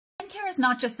Skincare is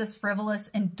not just this frivolous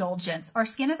indulgence. Our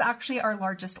skin is actually our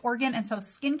largest organ, and so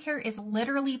skincare is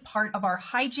literally part of our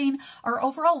hygiene, our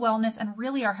overall wellness, and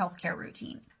really our healthcare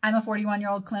routine. I'm a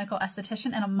 41-year-old clinical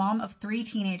esthetician and a mom of 3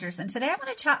 teenagers, and today I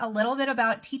want to chat a little bit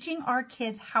about teaching our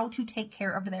kids how to take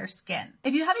care of their skin.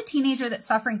 If you have a teenager that's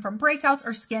suffering from breakouts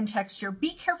or skin texture, be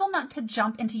careful not to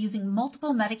jump into using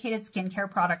multiple medicated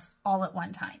skincare products all at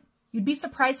one time. You'd be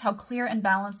surprised how clear and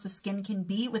balanced the skin can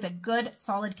be with a good,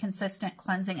 solid, consistent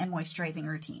cleansing and moisturizing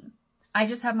routine. I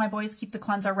just have my boys keep the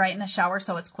cleanser right in the shower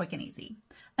so it's quick and easy.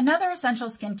 Another essential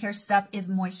skincare step is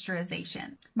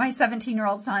moisturization. My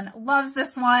 17-year-old son loves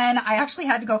this one. I actually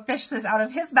had to go fish this out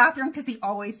of his bathroom because he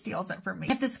always steals it from me.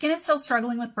 If the skin is still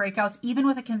struggling with breakouts, even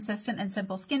with a consistent and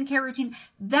simple skincare routine,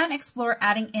 then explore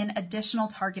adding in additional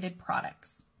targeted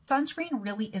products. Sunscreen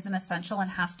really is an essential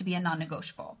and has to be a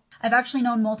non-negotiable. I've actually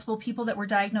known multiple people that were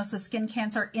diagnosed with skin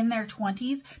cancer in their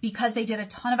 20s because they did a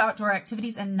ton of outdoor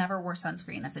activities and never wore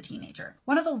sunscreen as a teenager.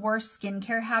 One of the worst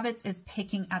skincare habits is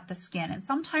picking at the skin, and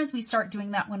sometimes we start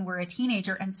doing that when we're a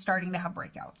teenager and starting to have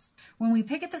breakouts. When we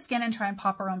pick at the skin and try and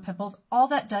pop our own pimples, all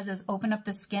that does is open up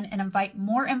the skin and invite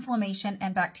more inflammation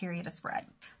and bacteria to spread.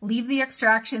 Leave the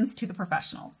extractions to the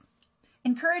professionals.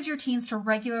 Encourage your teens to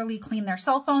regularly clean their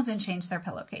cell phones and change their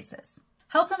pillowcases.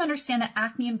 Help them understand that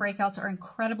acne and breakouts are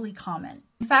incredibly common.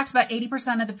 In fact, about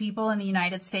 80% of the people in the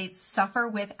United States suffer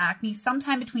with acne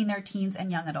sometime between their teens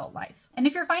and young adult life. And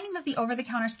if you're finding that the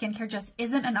over-the-counter skincare just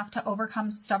isn't enough to overcome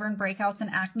stubborn breakouts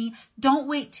and acne, don't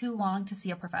wait too long to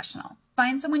see a professional.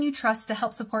 Find someone you trust to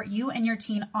help support you and your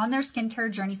teen on their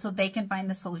skincare journey so they can find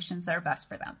the solutions that are best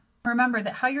for them. Remember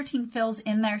that how your teen feels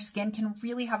in their skin can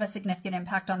really have a significant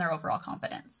impact on their overall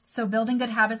confidence. So building good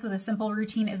habits with a simple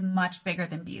routine is much bigger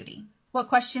than beauty. What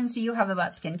questions do you have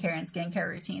about skincare and skincare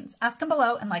routines? Ask them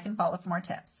below and like and follow for more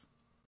tips.